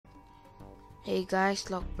Hey guys,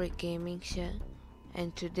 LockBreakGaminz here,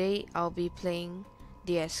 and today I'll be playing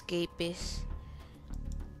the Escapists.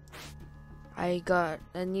 I got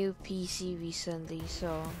a new PC recently,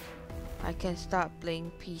 so I can start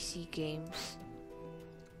playing PC games.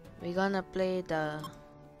 We're gonna play the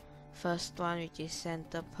first one, which is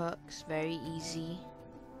Center Perks, very easy.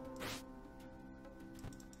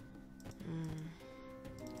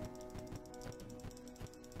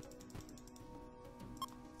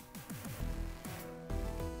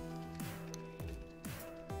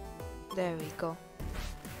 There we go.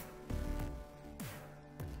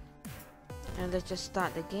 And let's just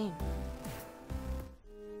start the game.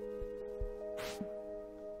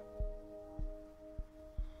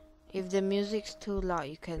 If the music's too loud,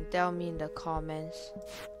 you can tell me in the comments.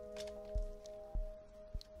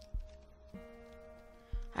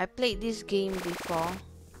 I played this game before,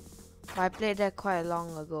 but I played that quite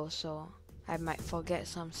long ago, so I might forget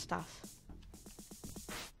some stuff.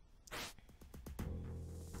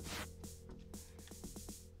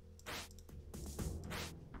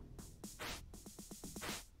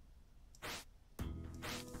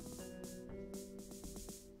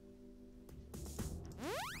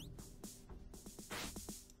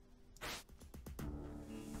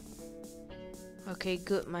 Okay,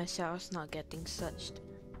 good, my cell's not getting searched.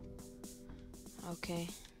 Okay.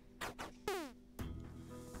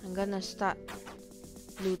 I'm gonna start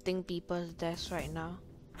looting people's desks right now.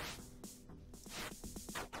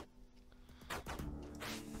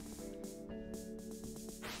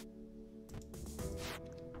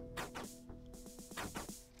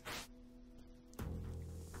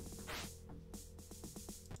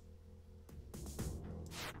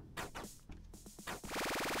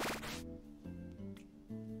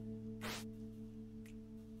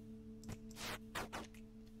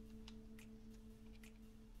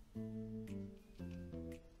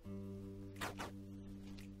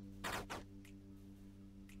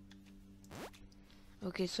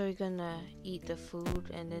 Okay, so we're gonna eat the food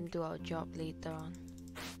and then do our job later on.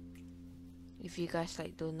 If you guys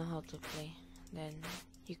don't know how to play, then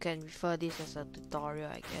you can refer this as a tutorial,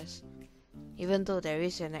 I guess. Even though there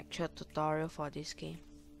is an actual tutorial for this game.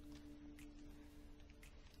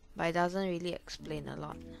 But it doesn't really explain a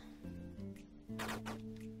lot.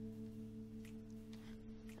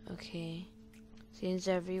 Okay, since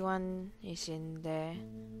everyone is in there,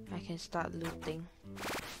 I can start looting.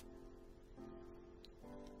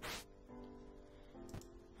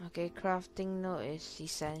 Okay, crafting node is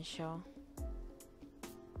essential.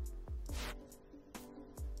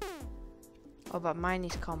 Oh, but mine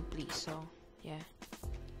is complete, so yeah.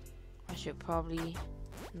 I should probably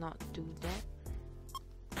not do that.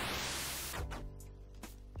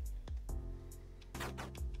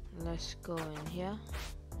 Let's go in here.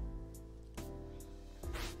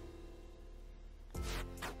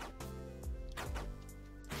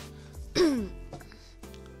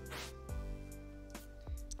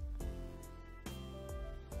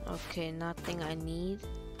 Okay, nothing I need.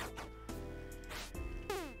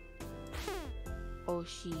 Oh,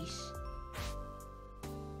 sheesh.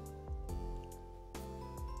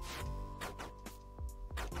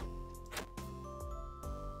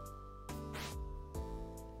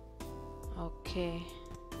 Okay.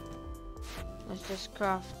 Let's just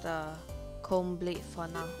craft a comb blade for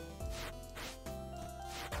now.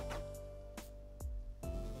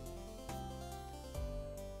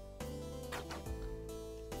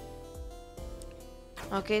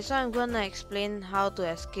 Okay, so I'm gonna explain how to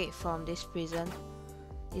escape from this prison.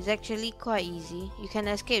 It's actually quite easy. You can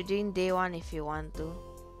escape during day 1 if you want to.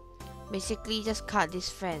 Basically, just cut this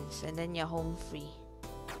fence and then you're home free.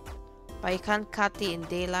 But you can't cut it in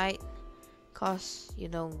daylight, cause you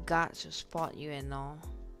know guards will spot you and all.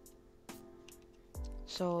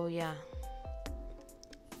 So yeah.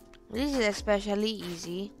 This is especially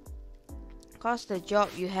easy, cause the job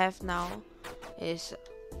you have now is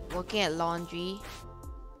working at laundry.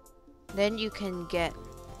 Then you can get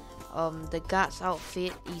the guard's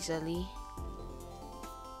outfit easily.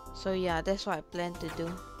 So yeah, that's what I plan to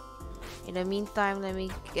do. In the meantime, let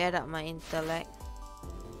me get up my intellect.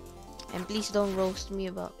 And please don't roast me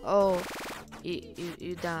about, oh,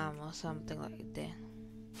 you dumb or something like that.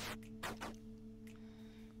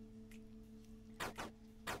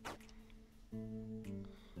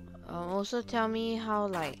 Also tell me how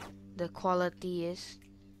the quality is,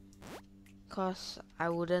 cause I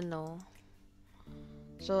wouldn't know.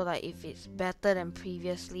 So if it's better than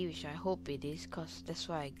previously, which I hope it is, cause that's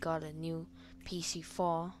why I got a new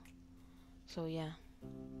PC4. So yeah.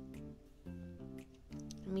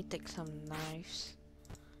 Let me take some knives.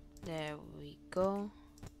 There we go.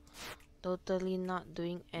 totally not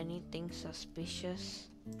doing anything suspicious.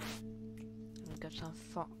 I got some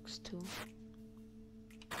fox too.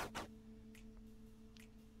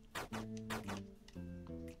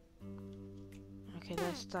 Okay,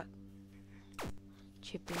 let's start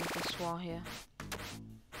chipping this wall here.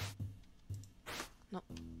 No.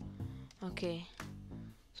 Okay.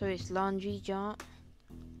 So it's laundry job.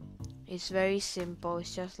 It's very simple.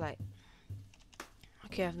 It's just like,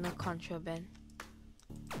 okay, I have no contraband.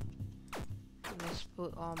 Let's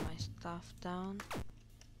put all my stuff down.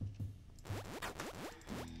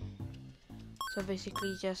 So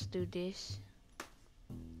basically just do this.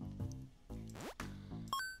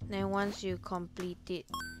 Then once you complete it,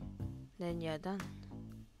 then you're done.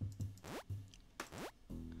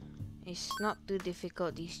 It's not too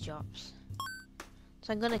difficult, these jobs.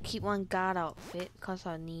 So I'm gonna keep one guard outfit because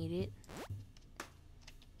I need it.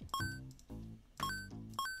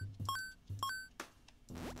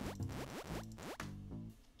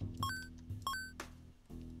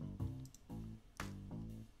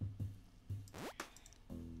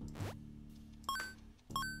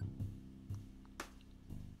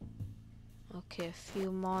 Okay, a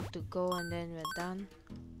few more to go and then we're done.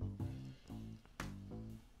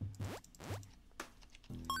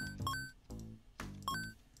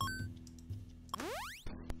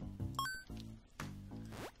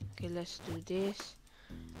 Okay, let's do this.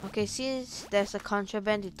 Okay, since there's a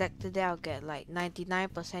contraband detector there, I'll get like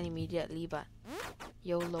 99% immediately, but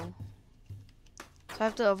YOLO. So I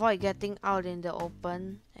have to avoid getting out in the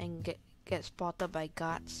open and get spotted by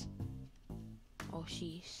guards. Oh,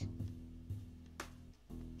 jeez.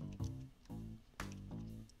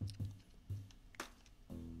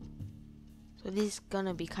 So this is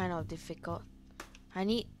gonna be kind of difficult. I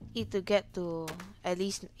need it to get to at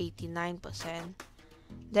least 89%.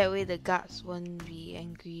 That way the guards won't be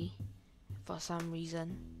angry for some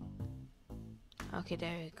reason. Okay,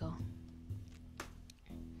 there we go.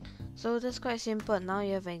 So that's quite simple. Now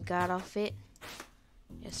you have a guard outfit.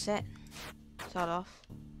 You're set. Sort of.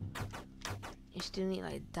 You still need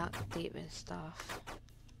like duct tape and stuff.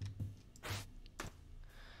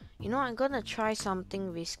 You know, I'm gonna try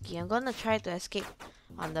something risky. I'm gonna try to escape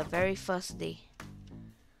on the very first day.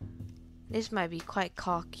 This might be quite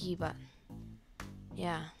cocky, but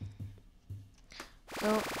yeah.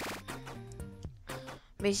 So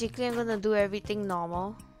basically I'm gonna do everything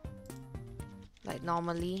normal. Like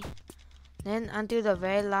normally. Then until the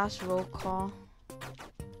very last roll call.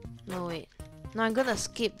 No, wait. No, I'm gonna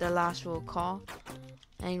skip the last roll call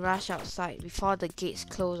and rush outside before the gates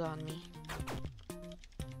close on me.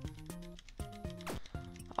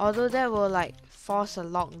 Although that will like force a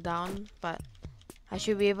lockdown, but I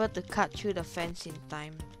should be able to cut through the fence in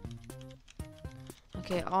time.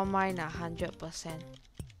 Okay, all mine are 100%.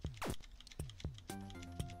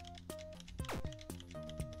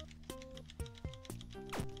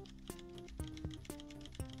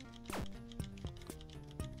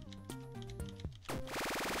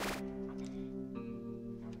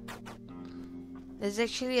 There's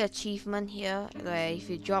actually an achievement here where if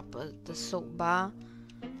you drop the soap bar,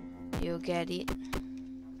 you'll get it.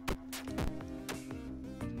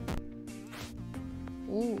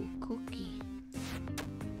 Ooh, cookie.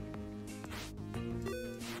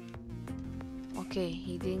 Okay,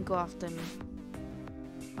 he didn't go after me.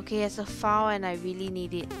 Okay, it's a foul and I really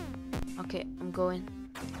need it. Okay, I'm going.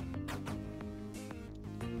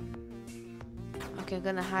 Okay, I'm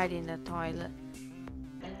gonna hide in the toilet.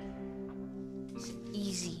 It's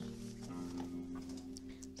easy.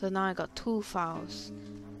 So now I got 2 fouls.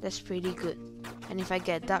 That's pretty good. And if I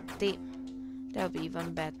get duct tape, that'll be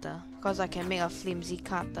even better. Because I can make a flimsy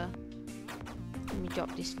cutter. Let me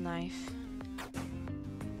drop this knife.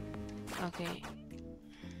 Okay.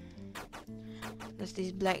 Does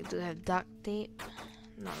this black dude have duct tape?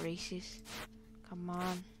 Not racist. Come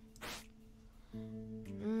on.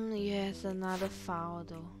 Yes, another foul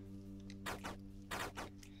though.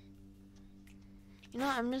 You know,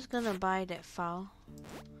 I'm just gonna buy that foul.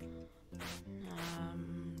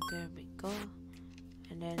 There we go.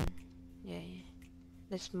 And then, yeah.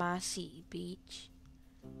 That's Marcy Beach.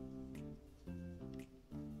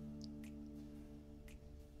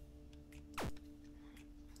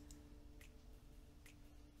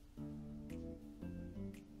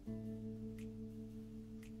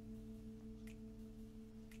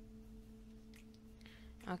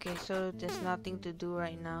 Okay, so there's nothing to do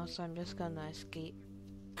right now, so I'm just gonna escape.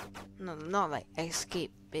 No, not like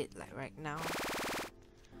escape it like right now.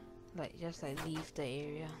 Like just like leave the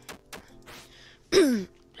area.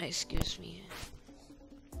 Excuse me.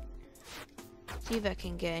 See if I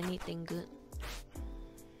can get anything good.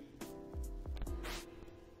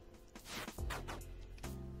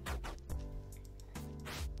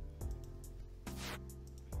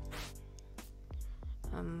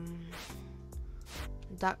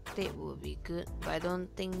 Duct tape would be good, but I don't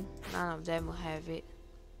think none of them will have it.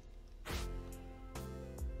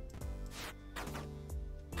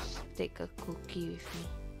 Just take a cookie with me.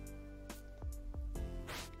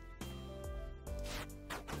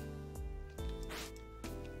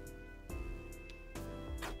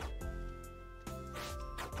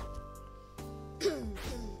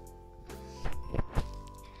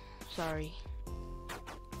 Sorry,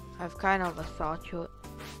 I've kind of a sore throat.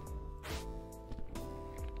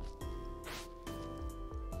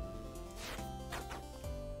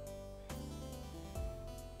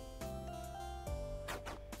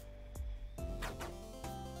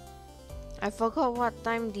 I forgot what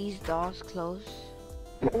time these doors close.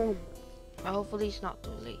 But hopefully it's not too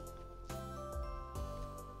late.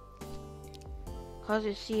 Cause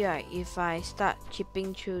you see, right, if I start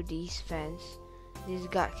chipping through these fence, this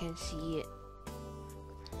guard can see it.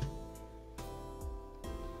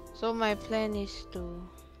 So my plan is to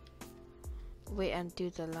wait until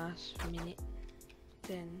the last minute.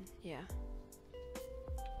 Then yeah.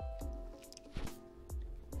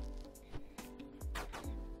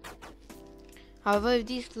 However, if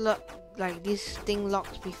this thing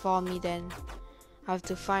locks before me, then I have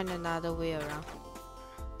to find another way around.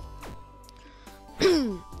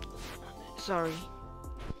 Sorry.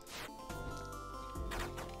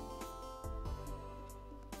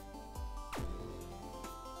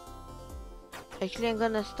 Actually, I'm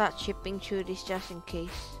gonna start chipping through this just in case.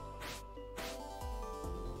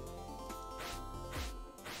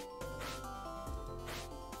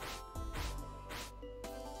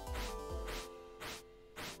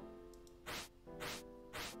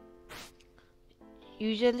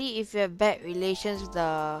 Usually, if you have bad relations with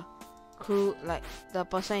the crew, like the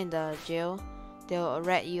person in the jail, they'll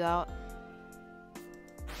rat you out.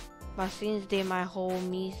 But since they my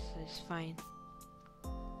homies, it's fine.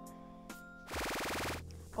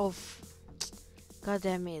 Oh, god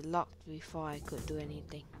damn it, locked before I could do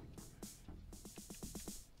anything.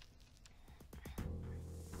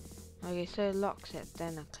 Okay, so it locks at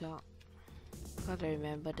 10 o'clock. Gotta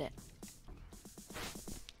remember that.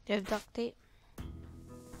 Do you have duct tape?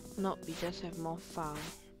 Nope, we just have more file.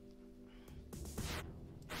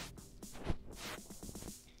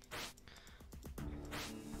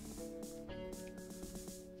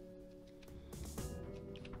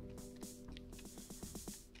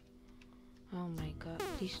 Oh my god,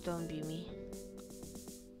 please don't be me.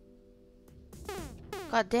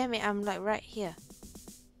 God damn it, I'm like right here.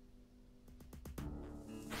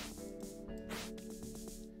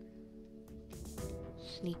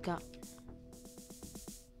 Sneak up.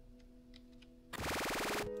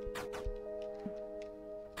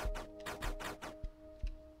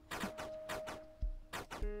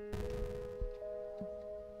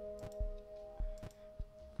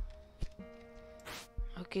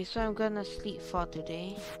 Okay, so I'm gonna sleep for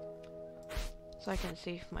today, so I can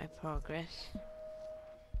save my progress.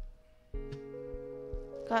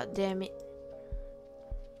 God damn it.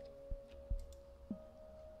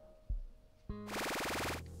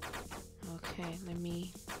 Okay, let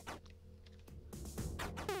me...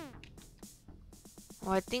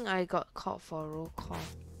 Oh, I think I got called for a roll call.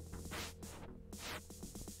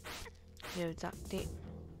 You have duct tape?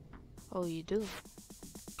 Oh, you do?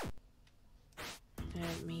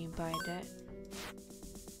 Let me buy that.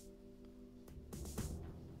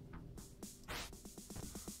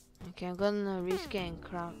 Okay, I'm gonna risk it and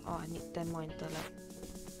craft. Oh, I need 10 more intellect.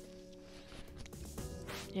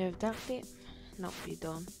 You have duct tape? Nope, you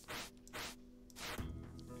don't.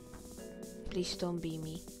 Please don't be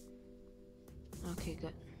me. Okay,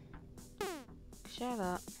 good. Shut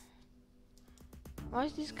up. Why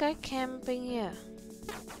is this guy camping here?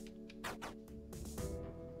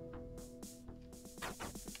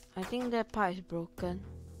 I think that part is broken.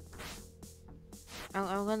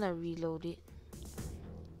 I'm gonna reload it.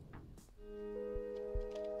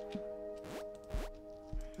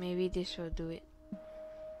 Maybe this will do it.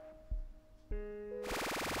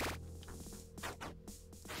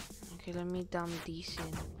 Okay, let me dump these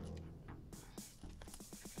in.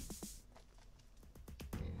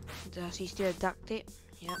 Does he still have duct tape?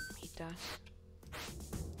 Yep, he does.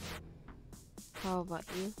 How about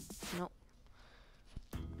you? Nope.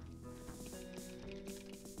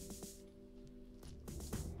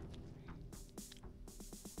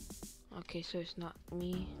 Okay, so it's not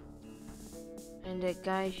me. And that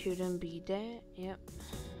guy shouldn't be there. Yep.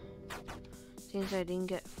 Since I didn't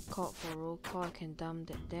get called for roll call, I can dump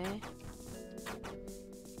that there.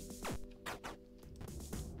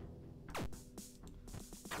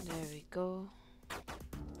 There we go.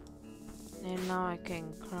 And now I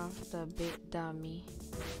can craft a bed dummy.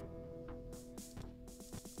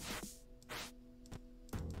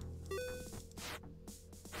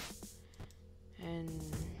 And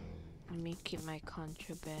let me keep my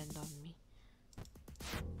contraband on me.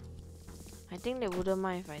 I think they wouldn't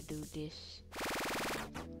mind if I do this.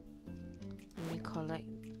 Let me collect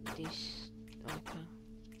this. Okay.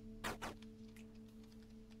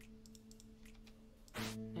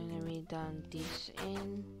 And let me dump this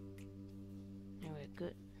in. And we're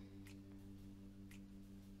good.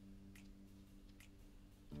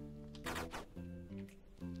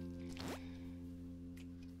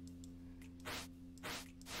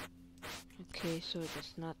 Okay, so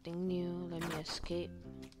there's nothing new. Let me escape.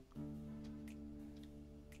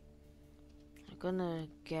 I'm gonna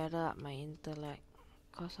gather up my intellect,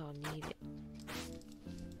 cause I'll need it.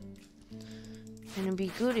 And it'd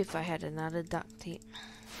be good if I had another duct tape.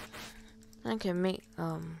 I can make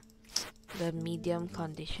the medium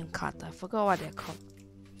condition cutter. I forgot what they're called.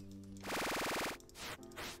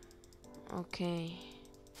 Okay.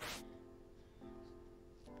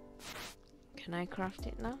 Can I craft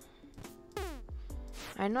it now?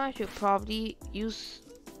 I know I should probably use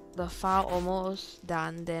the file almost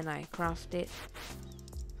done, then I craft it.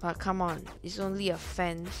 But come on, it's only a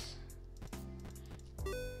fence.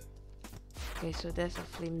 Okay, so there's a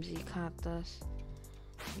flimsy cutters.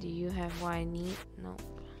 Do you have what I need? Nope.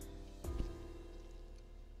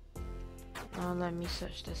 Now let me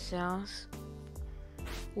search the cells.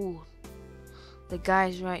 Ooh, the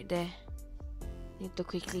guy's right there. Need to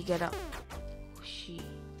quickly get up. Oh, shit.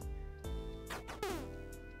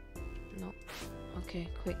 Nope. Okay,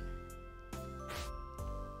 quick.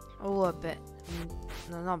 Oh, a bat.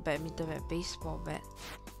 No, not badminton bat, baseball bat.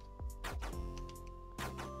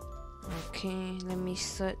 Okay, let me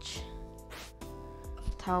search.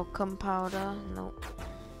 Talcum powder, nope.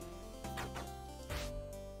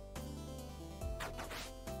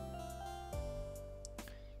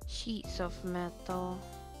 Sheets of metal.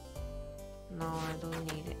 No, I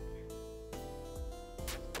don't need it.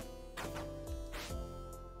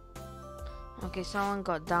 Okay, someone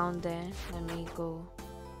got down there. Let me go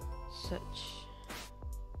search.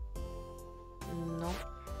 Nope.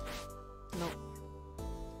 Nope.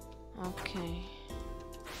 Okay.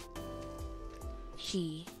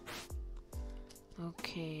 She.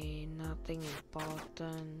 Okay, nothing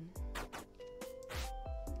important.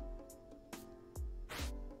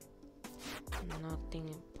 Nothing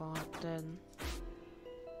important.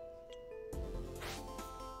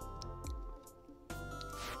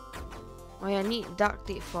 Oh yeah, I need duct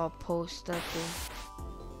tape for a poster too.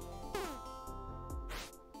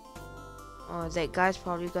 Oh, that guy's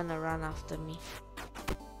probably gonna run after me.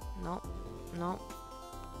 Nope, nope.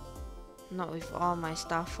 Not with all my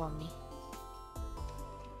stuff on me.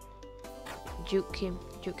 Juke him,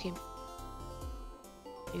 juke him.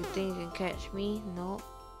 You think you can catch me? Nope,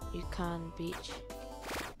 you can't, bitch.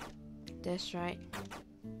 That's right.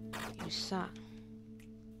 You suck.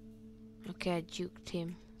 Okay, I juked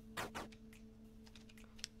him.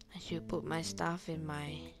 I should put my stuff in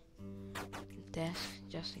my desk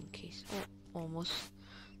just in case. Oh, almost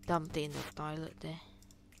dumped it in the toilet there.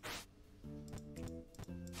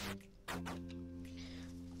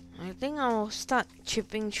 I think I'll start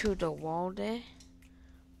chipping through the wall there.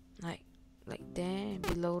 Like there,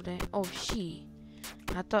 below there. Oh, she.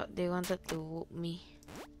 I thought they wanted to whoop me.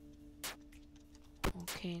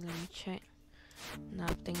 Okay, let me check.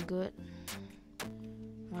 Nothing good.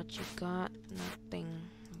 What you got? Nothing.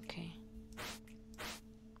 Okay.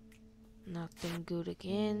 Nothing good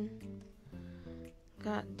again.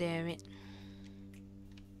 God damn it.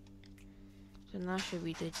 So now should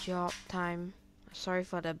be the job time. Sorry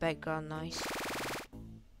for the background noise.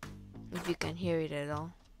 If you can hear it at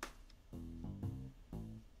all.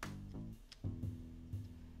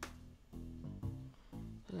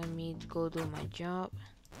 Let me go do my job.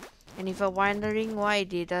 And if you're wondering why I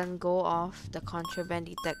didn't go off the contraband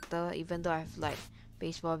detector even though I have like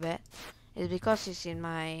baseball bat, it's because it's in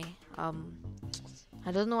my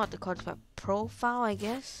I don't know what to call it, but profile, I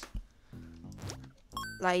guess.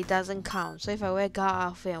 Like it doesn't count. So if I wear guard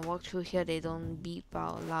outfit and walk through here, they don't beep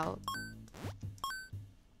out loud.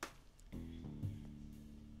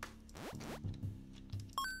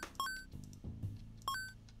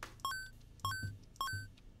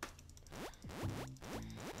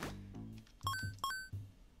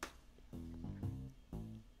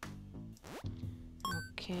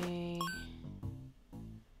 Okay.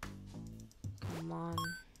 Come on.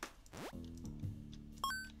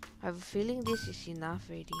 I have a feeling this is enough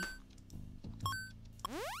already.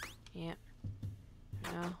 Yeah.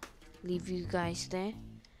 Now, leave you guys there.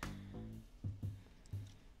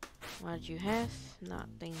 What do you have?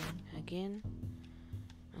 Nothing again.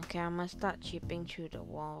 Okay, I must start chipping through the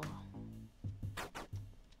wall.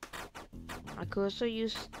 I could also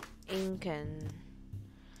use ink and...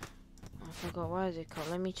 I forgot what is it called.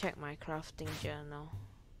 Let me check my crafting journal.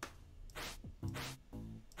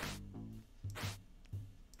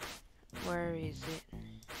 Where is it?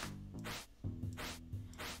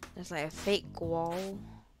 There's like a fake wall,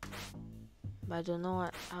 but I don't know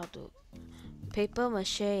how to... Paper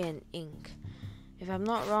mache and ink. If I'm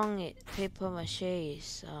not wrong, paper mache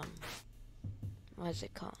is what is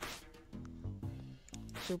it called?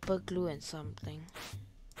 Super glue and something.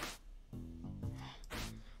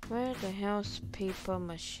 Where the hell's paper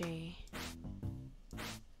mache?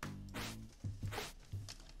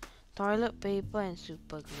 Toilet paper and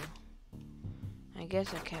super glue. I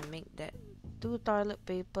guess I can make that. 2 toilet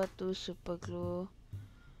paper, 2 super glue,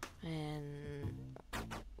 and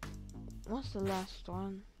what's the last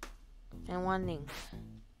one? And 1 ink.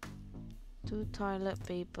 2 toilet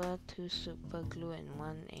paper, 2 super glue, and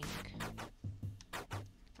 1 ink.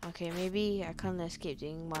 Okay, maybe I can't escape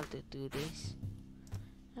didn't want to do this.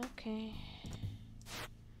 Okay.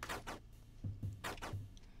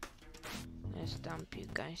 Let's dump you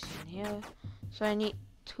guys in here. So I need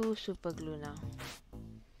 2 super glue now.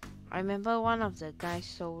 I remember one of the guys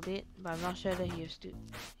sold it, but I'm not sure that he was still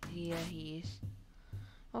here. He is.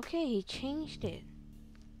 Okay, he changed it.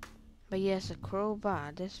 But he has a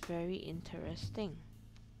crowbar. That's very interesting.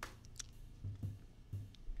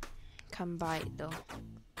 Can't buy it though.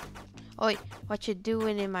 Oh wait, what you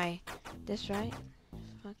doing in my... This right?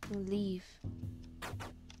 Fucking leave.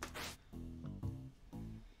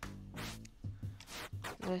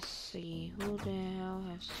 Let's see, who the hell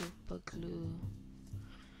have super glue?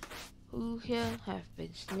 Who here have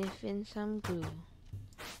been sniffing some glue?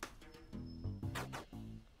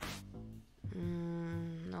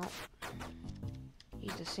 Nope.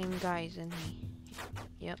 He's the same guy, isn't he?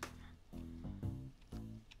 Yep.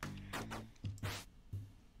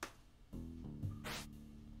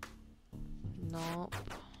 Nope.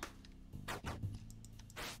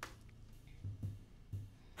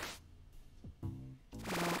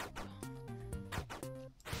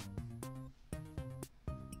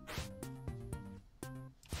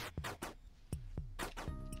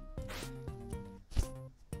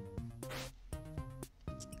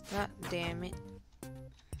 God damn it.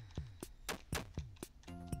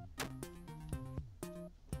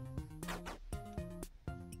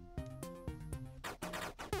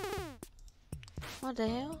 What the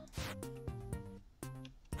hell?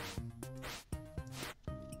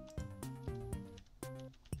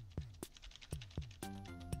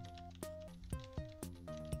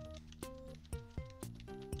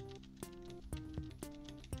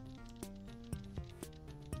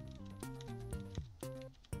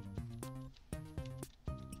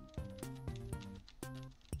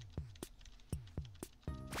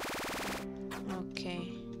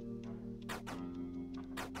 Okay.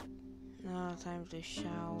 Now time to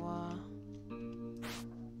shower.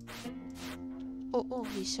 Oh,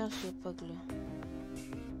 he sells super glue.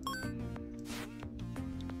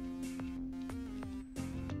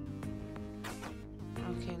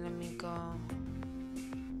 Okay, let me go.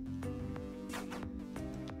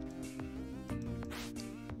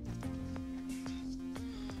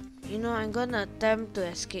 You know, I'm gonna attempt to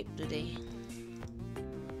escape today.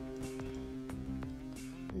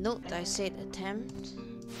 Note, I said attempt.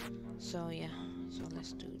 So yeah, so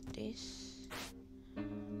let's do this.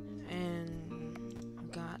 And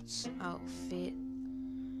God's outfit.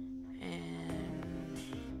 And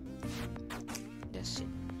that's it.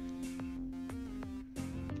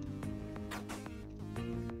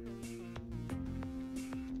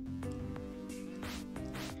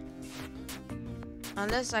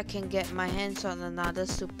 Unless I can get my hands on another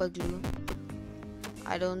super glue,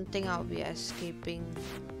 I don't think I'll be escaping.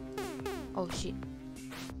 Oh shit.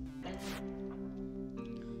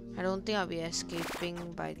 I don't think I'll be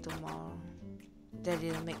escaping by tomorrow. That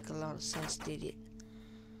didn't make a lot of sense, did it?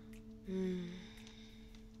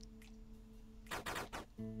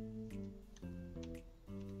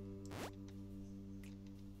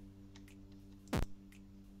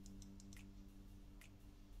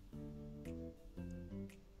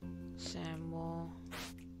 Samuel.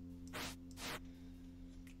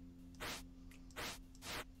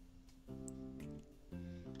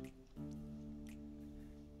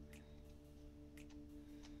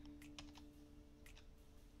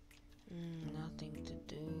 Nothing to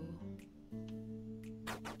do.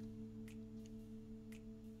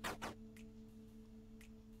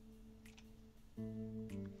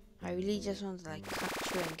 I really just want to like cut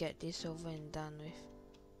through and get this over and done with.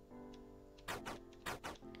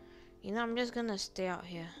 You know, I'm just gonna stay out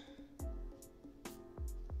here.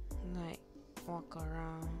 Like, walk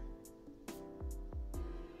around.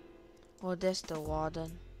 Oh, there's the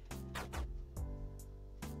warden.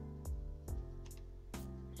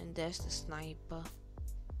 And there's the sniper.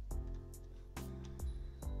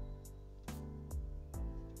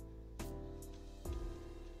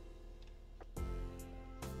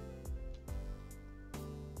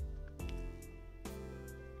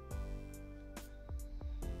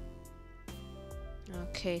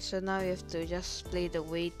 Okay, so now we have to just play the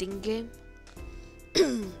waiting game.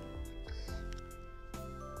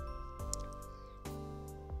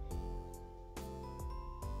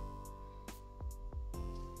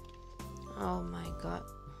 Oh my god.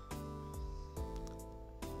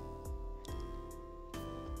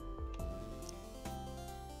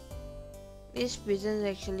 This prison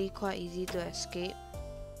is actually quite easy to escape,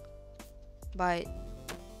 but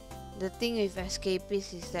the thing with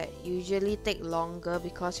Escapists is that usually take longer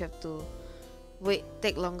because you have to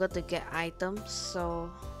take longer to get items, so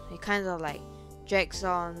it kind of like drags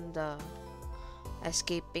on the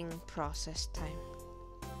escaping process time.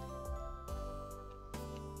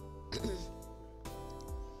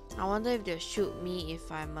 I wonder if they'll shoot me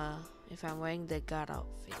if I'm wearing the guard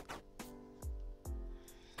outfit.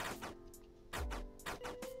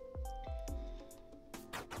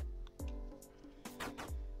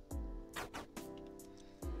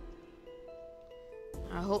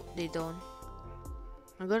 I hope they don't.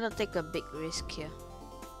 I'm gonna take a big risk here.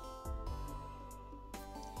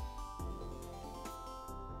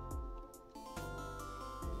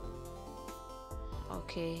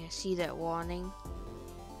 Okay, I see that warning,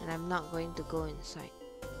 and I'm not going to go inside.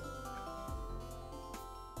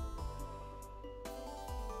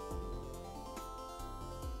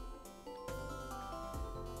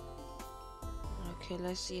 Okay,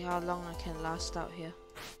 let's see how long I can last out here.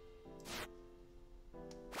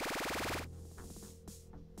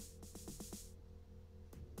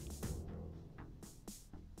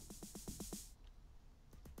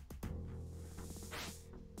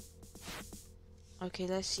 Okay,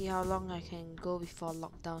 let's see how long I can go before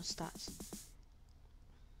lockdown starts.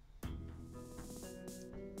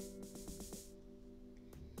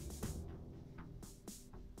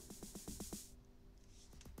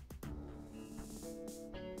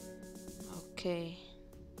 Okay.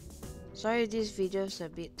 Sorry if this video is a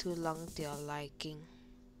bit too long to your liking.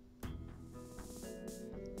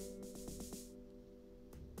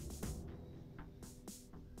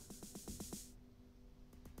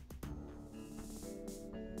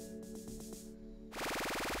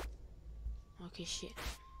 Okay, shit.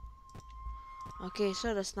 Okay,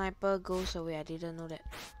 so the sniper goes away. I didn't know that.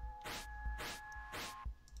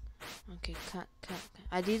 Okay, cut.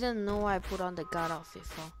 I didn't know why I put on the guard outfit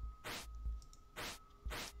for.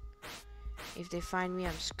 If they find me,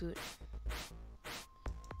 I'm screwed.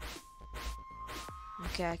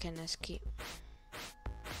 Okay, I can escape.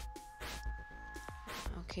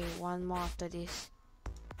 Okay, one more after this.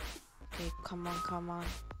 Okay, come on.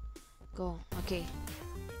 Go. Okay.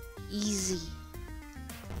 Easy.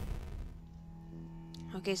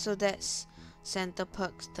 Okay, so that's center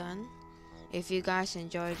perks done. If you guys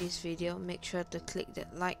enjoyed this video, make sure to click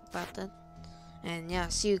that like button. And yeah,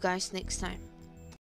 see you guys next time.